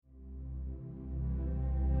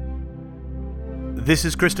This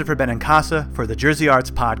is Christopher Benincasa for the Jersey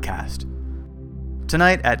Arts Podcast.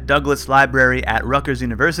 Tonight at Douglas Library at Rutgers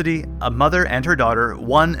University, a mother and her daughter,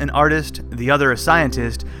 one an artist, the other a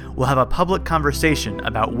scientist, will have a public conversation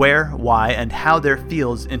about where, why, and how their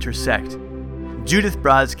fields intersect. Judith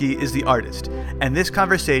Brodsky is the artist, and this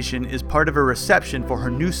conversation is part of a reception for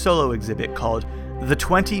her new solo exhibit called The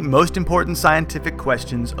 20 Most Important Scientific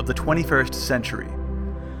Questions of the 21st Century.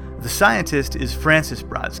 The scientist is Frances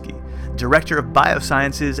Brodsky, Director of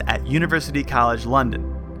Biosciences at University College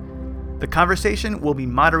London. The conversation will be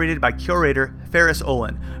moderated by curator Ferris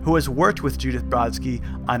Olin, who has worked with Judith Brodsky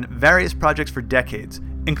on various projects for decades,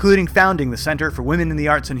 including founding the Center for Women in the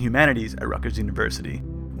Arts and Humanities at Rutgers University,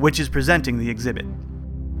 which is presenting the exhibit.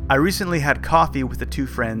 I recently had coffee with the two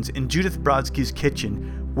friends in Judith Brodsky's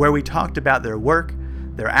kitchen, where we talked about their work,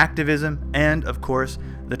 their activism, and, of course,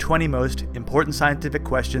 the 20 most important scientific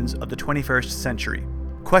questions of the 21st century.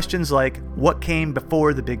 Questions like, what came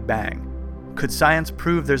before the Big Bang? Could science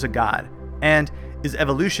prove there's a God? And is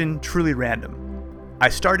evolution truly random? I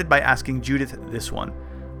started by asking Judith this one.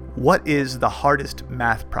 What is the hardest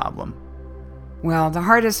math problem? Well, the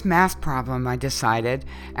hardest math problem, I decided,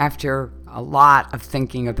 after a lot of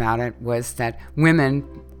thinking about it, was that women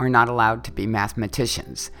are not allowed to be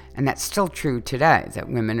mathematicians. And that's still true today, that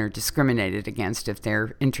women are discriminated against if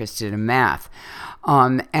they're interested in math.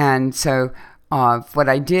 And so what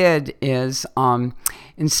I did is,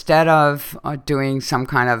 instead of doing some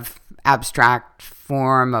kind of abstract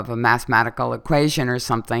form of a mathematical equation or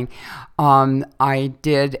something, I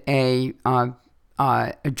did a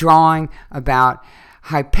drawing about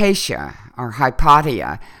Hypatia, or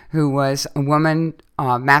Hypatia, who was a woman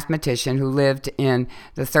mathematician who lived in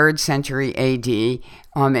the 3rd century A.D.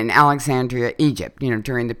 In Alexandria, Egypt,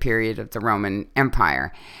 during the period of the Roman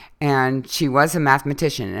Empire. And she was a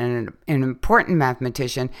mathematician, and an important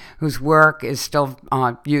mathematician whose work is still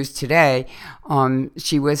used today.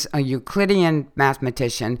 She was a Euclidean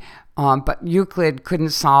mathematician, but Euclid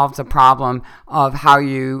couldn't solve the problem of how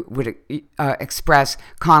you would express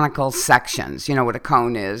conical sections. You know what a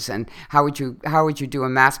cone is, and how would you do a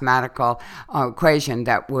mathematical equation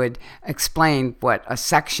that would explain what a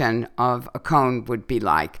section of a cone would be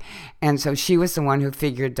like. And so she was the one who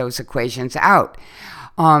figured those equations out.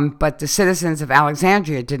 But the citizens of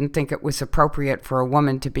Alexandria didn't think it was appropriate for a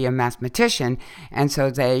woman to be a mathematician, and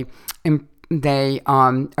so they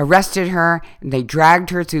arrested her, they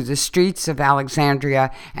dragged her through the streets of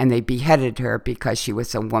Alexandria, and they beheaded her because she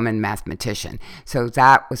was a woman mathematician. So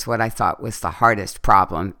that was what I thought was the hardest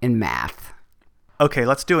problem in math. Okay,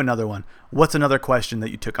 let's do another one. What's another question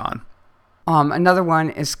that you took on? Another one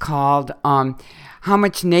is called how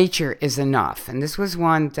much nature is enough? And this was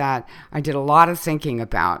one that I did a lot of thinking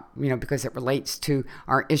about, because it relates to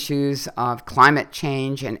our issues of climate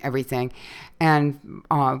change and everything. And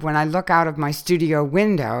when I look out of my studio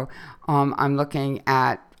window, I'm looking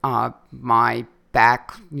at my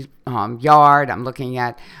back yard. I'm looking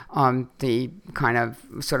at the kind of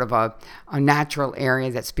sort of a natural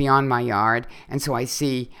area that's beyond my yard. And so I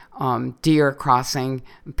see deer crossing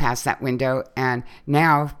past that window, and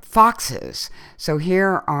now foxes. So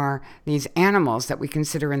here are these animals that we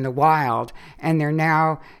consider in the wild, and they're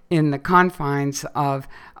now in the confines of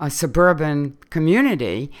a suburban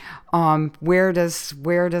community. Where does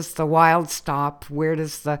the wild stop? Where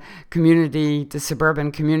does the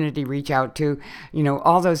suburban community reach out to?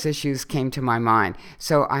 All those issues came to my mind.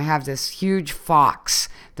 So I have this huge fox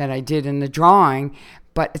that I did in the drawing,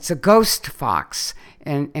 but it's a ghost fox.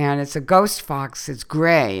 And it's a ghost fox. It's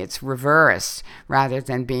gray. It's reversed rather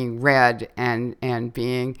than being red and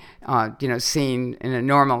being seen in a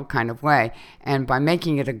normal kind of way. And by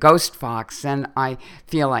making it a ghost fox, then I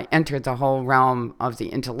feel I entered the whole realm of the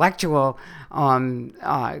intellectual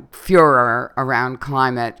furor around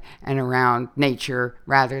climate and around nature,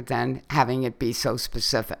 rather than having it be so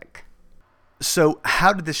specific. So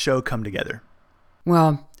how did this show come together?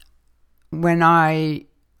 Well, when I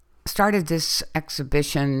started this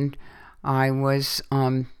exhibition, it was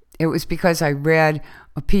because I read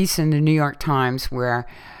a piece in the New York Times where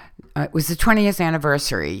it was the 20th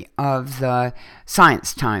anniversary of the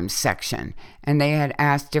Science Times section, and they had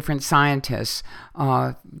asked different scientists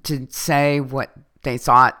to say what they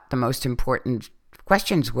thought the most important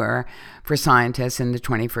questions were for scientists in the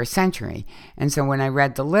 21st century. And so when I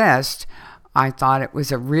read the list, I thought it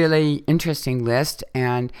was a really interesting list,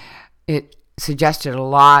 and it suggested a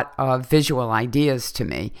lot of visual ideas to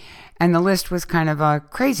me. And the list was kind of a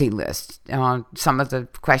crazy list. Some of the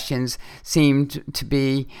questions seemed to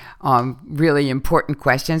be really important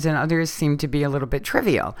questions, and others seemed to be a little bit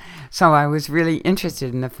trivial. So I was really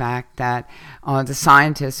interested in the fact that the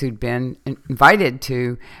scientists who'd been invited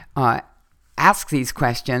to ask these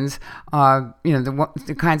questions,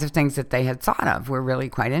 the kinds of things that they had thought of were really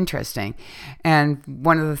quite interesting. And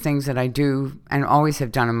one of the things that I do and always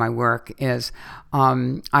have done in my work is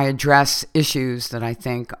I address issues that I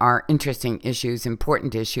think are interesting issues,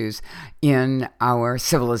 important issues in our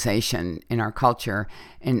civilization, in our culture,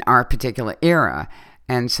 in our particular era.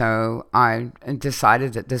 And so I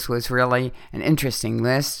decided that this was really an interesting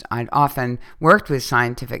list. I'd often worked with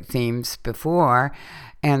scientific themes before,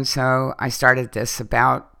 and so I started this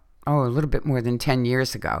about, a little bit more than 10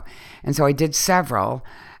 years ago. And so I did several,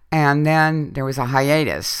 and then there was a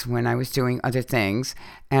hiatus when I was doing other things,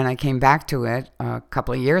 and I came back to it a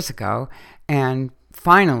couple of years ago and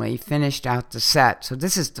finally finished out the set. So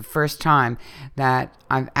this is the first time that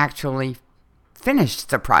I've actually finished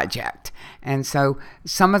the project. And so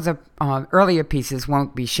some of the earlier pieces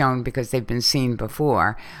won't be shown because they've been seen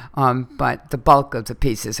before, but the bulk of the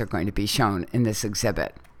pieces are going to be shown in this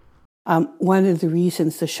exhibit. One of the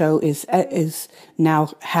reasons the show is now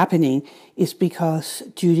happening is because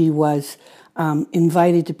Judy was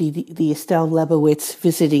invited to be the Estelle Lebowitz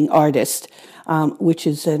visiting artist, which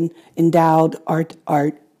is an endowed art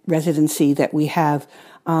residency that we have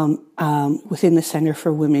within the Center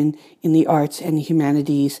for Women in the Arts and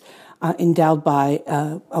Humanities, endowed by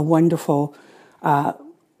a wonderful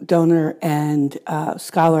donor and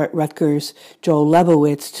scholar at Rutgers, Joel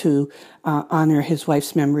Lebowitz, to honor his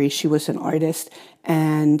wife's memory. She was an artist,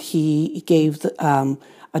 and he gave a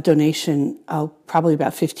donation probably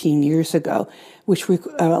about 15 years ago, which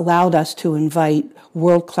allowed us to invite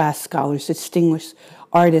world-class scholars, distinguished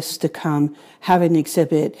artists to come, have an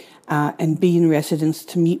exhibit, and be in residence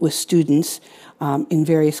to meet with students in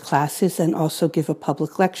various classes and also give a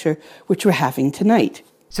public lecture, which we're having tonight.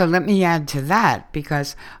 So let me add to that,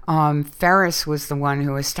 because Ferris was the one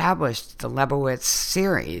who established the Lebowitz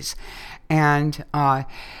series. And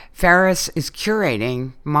Ferris is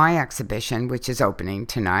curating my exhibition, which is opening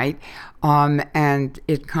tonight, and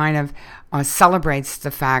it kind of celebrates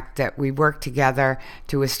the fact that we worked together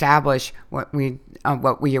to establish what we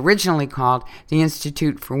originally called the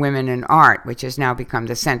Institute for Women in Art, which has now become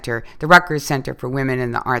the Rutgers Center for Women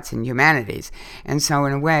in the Arts and Humanities. And so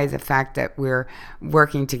in a way, the fact that we're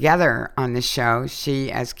working together on the show,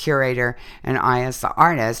 she as curator and I as the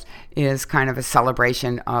artist, is kind of a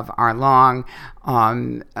celebration of our long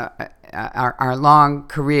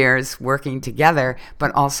careers working together,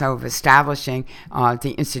 but also of establishing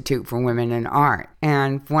the Institute for Women in Art.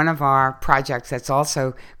 And one of our projects that's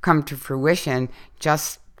also come to fruition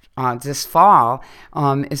just this fall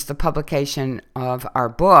is the publication of our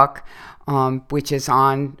book, which is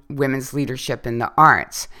on women's leadership in the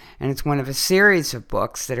arts. And it's one of a series of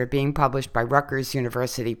books that are being published by Rutgers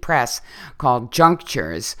University Press called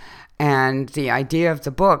Junctures. And the idea of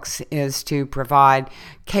the books is to provide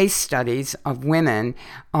case studies of women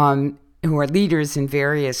who are leaders in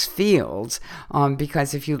various fields,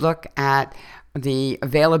 because if you look at the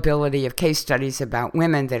availability of case studies about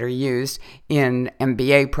women that are used in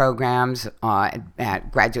MBA programs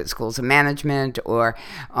at graduate schools of management or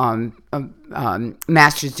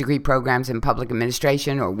master's degree programs in public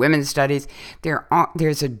administration or women's studies,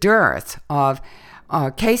 there's a dearth of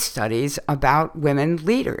case studies about women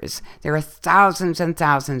leaders. There are thousands and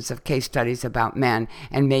thousands of case studies about men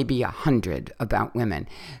and maybe 100 about women.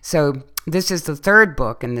 So this is the third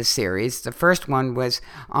book in this series. The first one was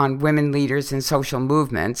on women leaders in social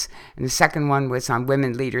movements, and the second one was on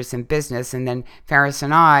women leaders in business, and then Ferris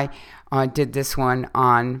and I did this one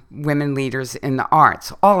on women leaders in the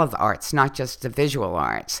arts, all of the arts, not just the visual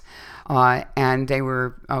arts. And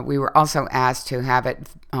we were also asked to have it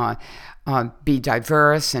be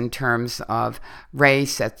diverse in terms of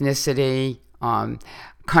race, ethnicity,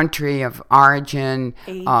 country of origin,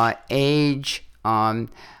 age,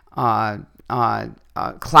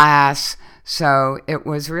 class. So it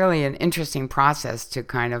was really an interesting process to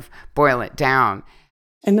kind of boil it down.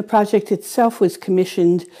 And the project itself was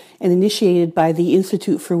commissioned and initiated by the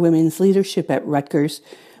Institute for Women's Leadership at Rutgers,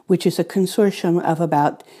 which is a consortium of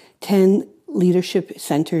about 10 leadership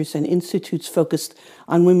centers and institutes focused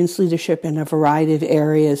on women's leadership in a variety of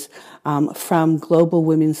areas, from global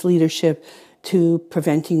women's leadership to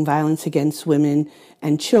preventing violence against women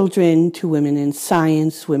and children, to women in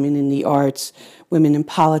science, women in the arts, women in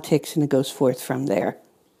politics, and it goes forth from there.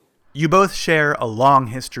 You both share a long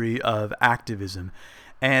history of activism,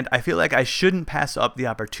 and I feel like I shouldn't pass up the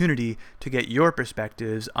opportunity to get your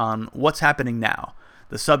perspectives on what's happening now.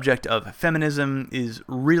 The subject of feminism is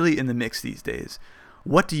really in the mix these days.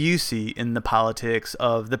 What do you see in the politics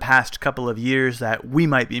of the past couple of years that we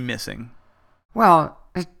might be missing? Well,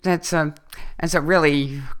 that's a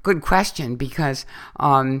really good question, because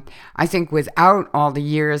I think without all the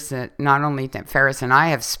years that not only that Ferris and I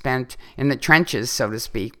have spent in the trenches, so to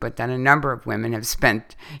speak, but that a number of women have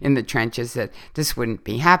spent in the trenches, that this wouldn't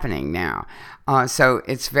be happening now. So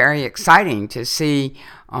it's very exciting to see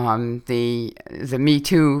the Me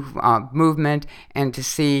Too movement, and to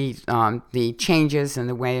see the changes in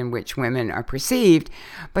the way in which women are perceived.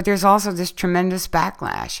 But there's also this tremendous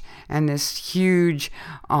backlash and this huge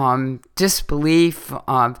disbelief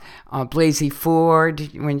of Blasey Ford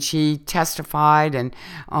when she testified, and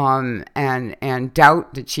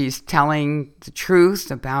doubt that she's telling the truth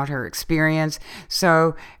about her experience.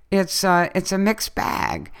 So it's a mixed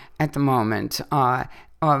bag at the moment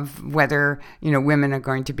of whether women are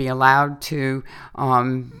going to be allowed to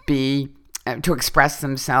to express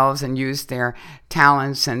themselves and use their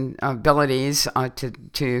talents and abilities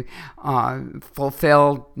to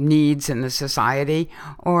fulfill needs in the society,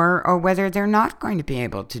 or whether they're not going to be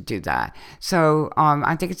able to do that. So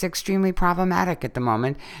I think it's extremely problematic at the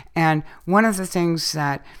moment. And one of the things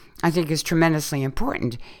that I think is tremendously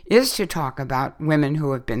important is to talk about women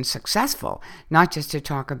who have been successful, not just to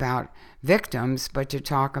talk about victims, but to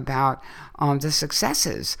talk about the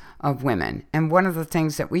successes of women. And one of the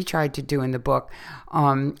things that we tried to do in the book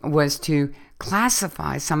was to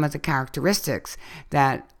classify some of the characteristics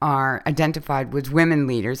that are identified with women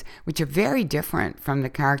leaders, which are very different from the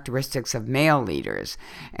characteristics of male leaders.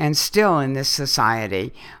 And still in this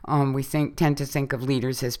society, we tend to think of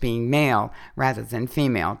leaders as being male rather than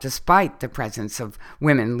female, despite the presence of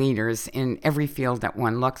women leaders in every field that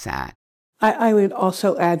one looks at. I would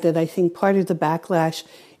also add that I think part of the backlash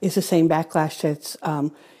is the same backlash that's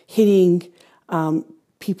hitting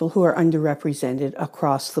people who are underrepresented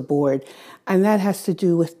across the board. And that has to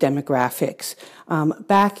do with demographics.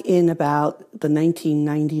 Back in about the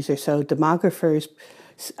 1990s or so, demographers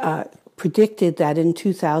predicted that in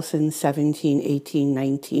 2017, 18,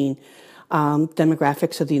 19,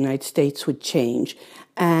 demographics of the United States would change.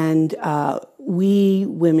 And we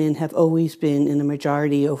women have always been in the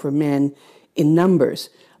majority over men in numbers,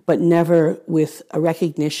 but never with a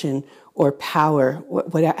recognition or power,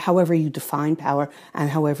 however you define power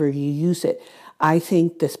and however you use it. I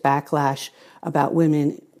think this backlash about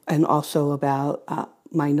women and also about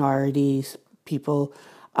minorities, people's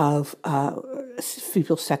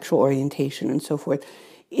sexual orientation and so forth,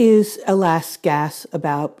 is a last gasp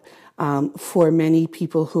about for many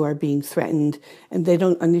people who are being threatened, and they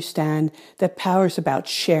don't understand that power is about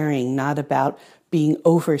sharing, not about being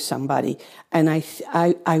over somebody. And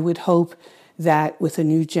I would hope that with a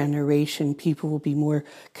new generation, people will be more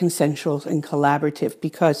consensual and collaborative,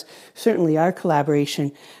 because certainly our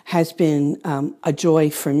collaboration has been a joy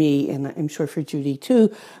for me, and I'm sure for Judy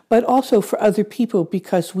too, but also for other people,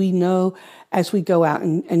 because we know as we go out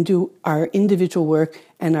and do our individual work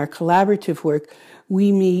and our collaborative work,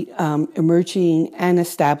 we meet emerging and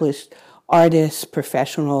established artists,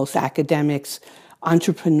 professionals, academics,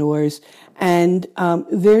 entrepreneurs, and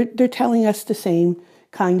they're telling us the same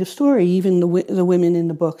kind of story. Even the women in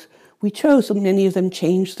the books we chose, many of them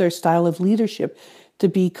changed their style of leadership to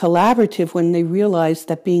be collaborative when they realized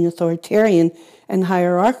that being authoritarian and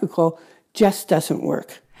hierarchical just doesn't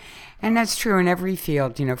work. And that's true in every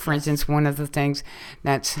field. For instance, one of the things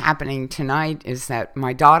that's happening tonight is that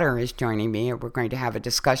my daughter is joining me, and we're going to have a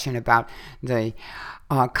discussion about the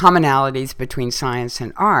commonalities between science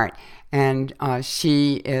and art. And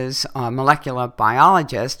she is a molecular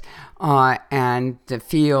biologist, and the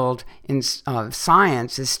field of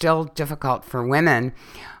science is still difficult for women.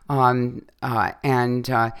 And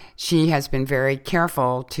she has been very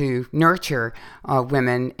careful to nurture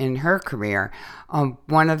women in her career.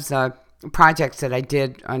 One of the projects that I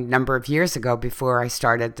did a number of years ago, before I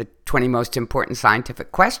started the 20 most important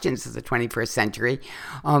scientific questions of the 21st century,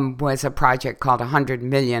 was a project called 100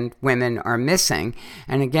 Million Women Are Missing.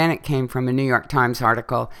 And again, it came from a New York Times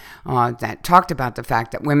article that talked about the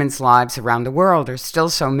fact that women's lives around the world are still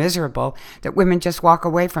so miserable that women just walk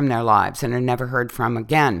away from their lives and are never heard from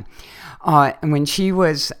again. And when she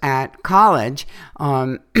was at college,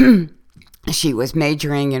 she was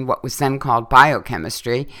majoring in what was then called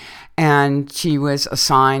biochemistry, and she was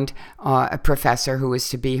assigned a professor who was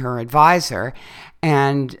to be her advisor.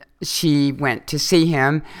 And she went to see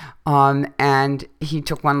him, and he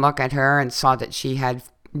took one look at her and saw that she had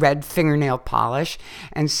red fingernail polish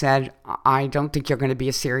and said, I don't think you're going to be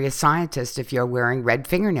a serious scientist if you're wearing red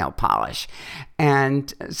fingernail polish.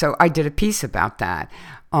 And so I did a piece about that.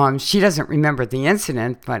 She doesn't remember the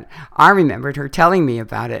incident, but I remembered her telling me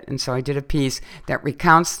about it. And so I did a piece that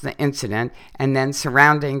recounts the incident, and then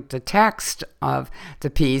surrounding the text of the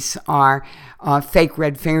piece are fake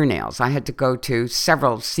red fingernails. I had to go to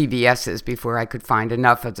several CVS's before I could find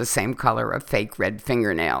enough of the same color of fake red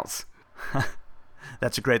fingernails.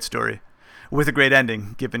 That's a great story, with a great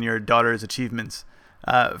ending, given your daughter's achievements.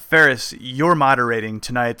 Ferris, you're moderating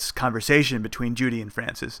tonight's conversation between Judy and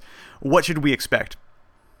Frances. What should we expect?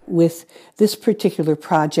 With this particular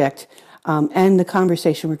project and the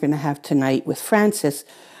conversation we're going to have tonight with Frances,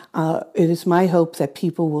 it is my hope that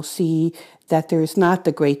people will see that there is not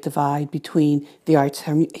the great divide between the arts,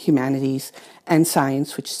 humanities, and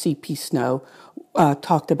science, which C.P. Snow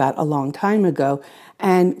talked about a long time ago.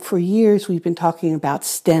 And for years, we've been talking about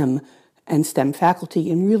STEM and STEM faculty,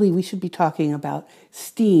 and really we should be talking about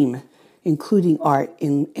STEAM, including art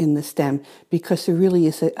in the STEM, because there really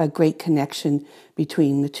is a great connection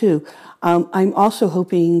between the two. I'm also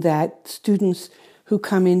hoping that students who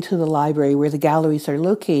come into the library where the galleries are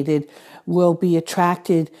located will be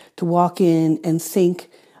attracted to walk in and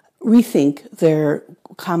rethink their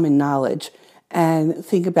common knowledge and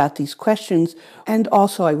think about these questions. And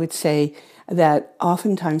also I would say that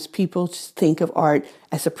oftentimes people just think of art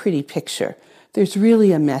as a pretty picture. There's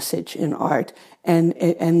really a message in art and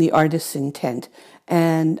the artist's intent.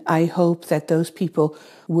 And I hope that those people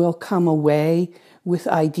will come away with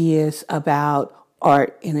ideas about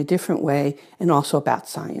art in a different way and also about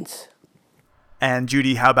science. And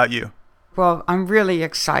Judy, how about you? Well, I'm really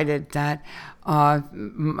excited that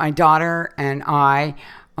my daughter and I,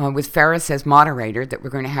 with Ferris as moderator, that we're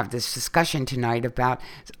going to have this discussion tonight about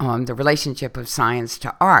the relationship of science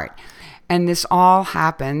to art. And this all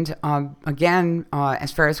happened, again,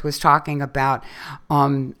 as Ferris was talking about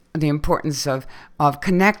the importance of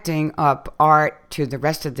connecting up art to the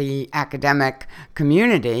rest of the academic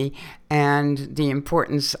community, and the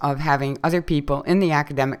importance of having other people in the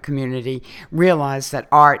academic community realize that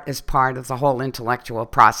art is part of the whole intellectual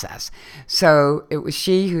process. So it was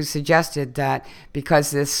she who suggested that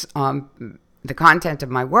because this the content of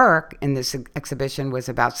my work in this exhibition was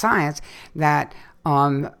about science, that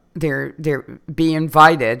there be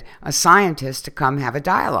invited a scientist to come have a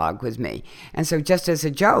dialogue with me. And so just as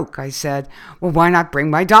a joke, I said, well, why not bring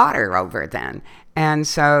my daughter over then? And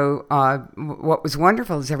so what was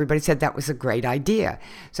wonderful is everybody said that was a great idea.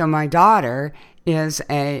 So my daughter is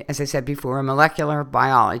as I said before, a molecular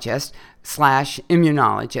biologist /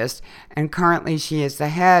 immunologist, and currently she is the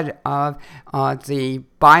head of the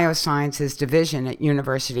biosciences division at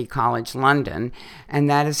University College London, and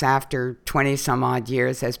that is after 20 some odd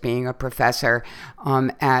years as being a professor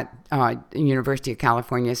at University of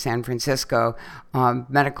California, San Francisco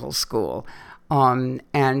Medical School.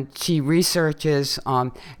 And she researches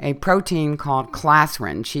a protein called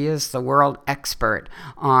clathrin. She is the world expert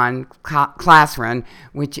on clathrin,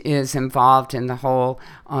 which is involved in the whole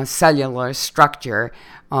cellular structure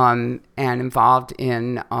and involved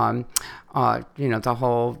in the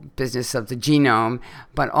whole business of the genome.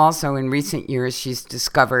 But also in recent years, she's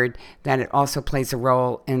discovered that it also plays a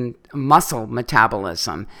role in muscle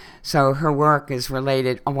metabolism. So her work is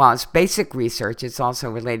related, while it's basic research, it's also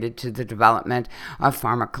related to the development of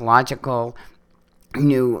pharmacological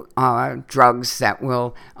new drugs that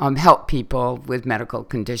will help people with medical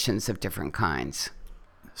conditions of different kinds.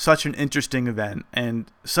 Such an interesting event and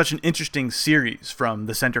such an interesting series from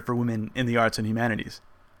the Center for Women in the Arts and Humanities.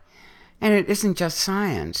 And it isn't just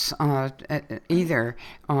science either.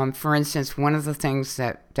 For instance, one of the things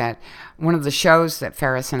one of the shows that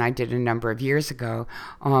Ferris and I did a number of years ago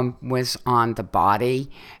was on the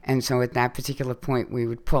body. And so at that particular point, we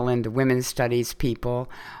would pull in the women's studies people.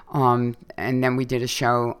 And then we did a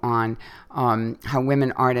show on how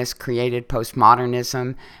women artists created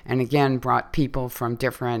postmodernism, and again brought people from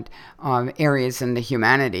different areas in the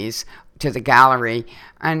humanities to the gallery.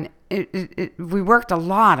 And we worked a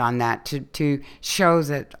lot on that to show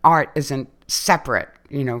that art isn't separate,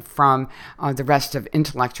 from the rest of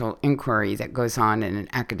intellectual inquiry that goes on in an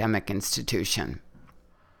academic institution.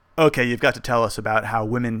 Okay, you've got to tell us about how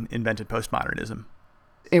women invented postmodernism.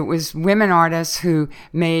 was women artists who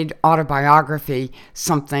made autobiography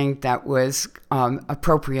something that was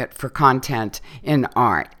appropriate for content in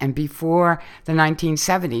art. And before the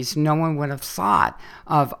 1970s, no one would have thought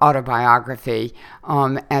of autobiography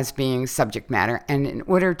as being subject matter. And in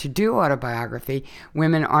order to do autobiography,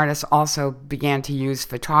 women artists also began to use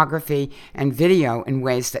photography and video in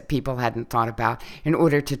ways that people hadn't thought about in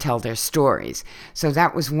order to tell their stories. So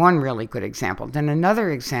that was one really good example. Then another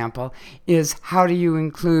example is, how do you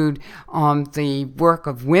include the work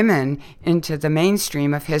of women into the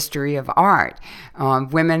mainstream of history of art?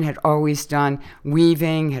 Women had always done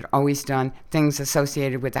weaving, had always done things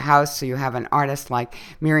associated with the house. So you have an artist like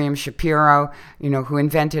Miriam Shapiro, who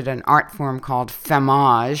invented an art form called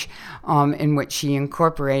femage, in which she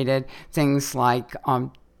incorporated things like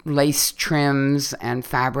lace trims and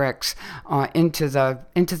fabrics into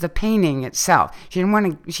the painting itself. She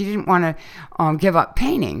didn't want to give up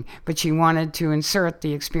painting, but she wanted to insert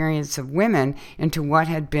the experience of women into what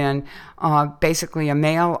had been basically a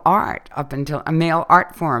male art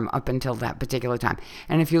form up until that particular time.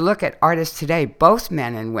 And if you look at artists today, both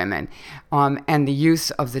men and women, and the use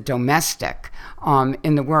of the domestic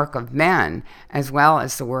in the work of men as well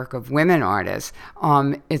as the work of women artists,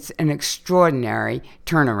 it's an extraordinary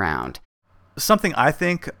turnaround. Something I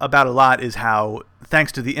think about a lot is how,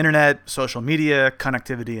 thanks to the internet, social media,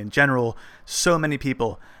 connectivity in general, so many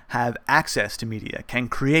people have access to media, can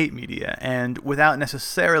create media, and without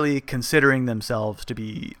necessarily considering themselves to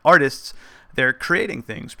be artists, they're creating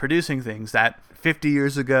things, producing things that 50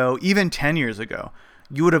 years ago, even 10 years ago,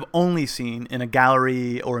 you would have only seen in a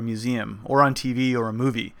gallery or a museum or on TV or a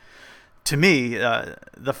movie. To me,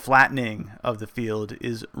 the flattening of the field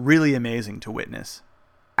is really amazing to witness.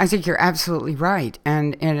 I think you're absolutely right,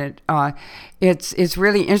 and it's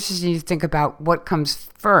really interesting to think about what comes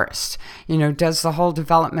first. Does the whole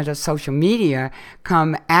development of social media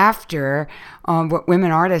come after what women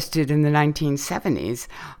artists did in the 1970s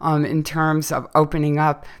in terms of opening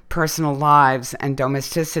up personal lives and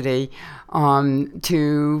domesticity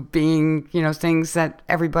to being, things that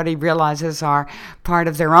everybody realizes are part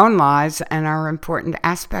of their own lives and are important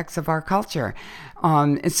aspects of our culture?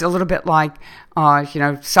 It's a little bit like,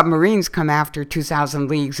 submarines come after 20,000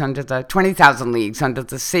 Leagues Under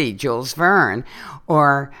the Sea, Jules Verne,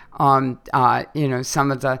 or,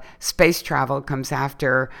 some of the space travel comes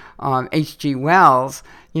after H.G. Wells,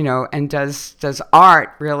 and does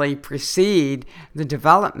art really precede the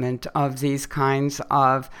development of these kinds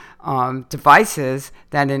of devices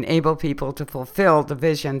that enable people to fulfill the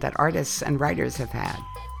vision that artists and writers have had?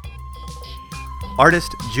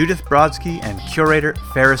 Artist Judith Brodsky and curator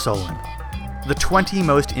Ferris Olin. The 20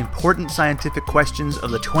 most important scientific questions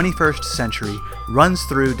of the 21st century runs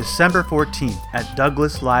through December 14th at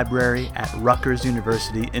Douglas Library at Rutgers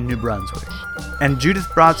University in New Brunswick. And Judith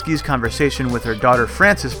Brodsky's conversation with her daughter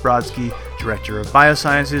Frances Brodsky, Director of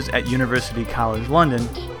Biosciences at University College London,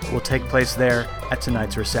 will take place there at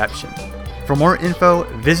tonight's reception. For more info,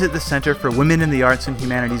 visit the Center for Women in the Arts and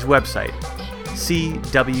Humanities website,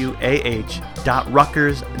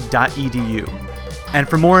 cwah.rutgers.edu. And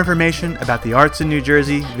for more information about the arts in New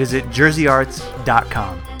Jersey, visit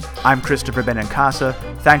jerseyarts.com. I'm Christopher Benincasa.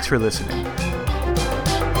 Thanks for listening.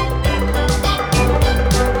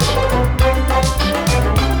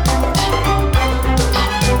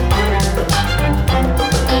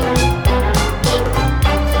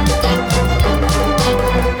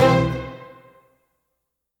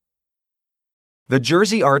 The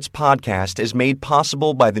Jersey Arts Podcast is made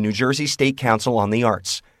possible by the New Jersey State Council on the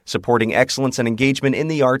Arts, supporting excellence and engagement in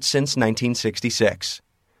the arts since 1966.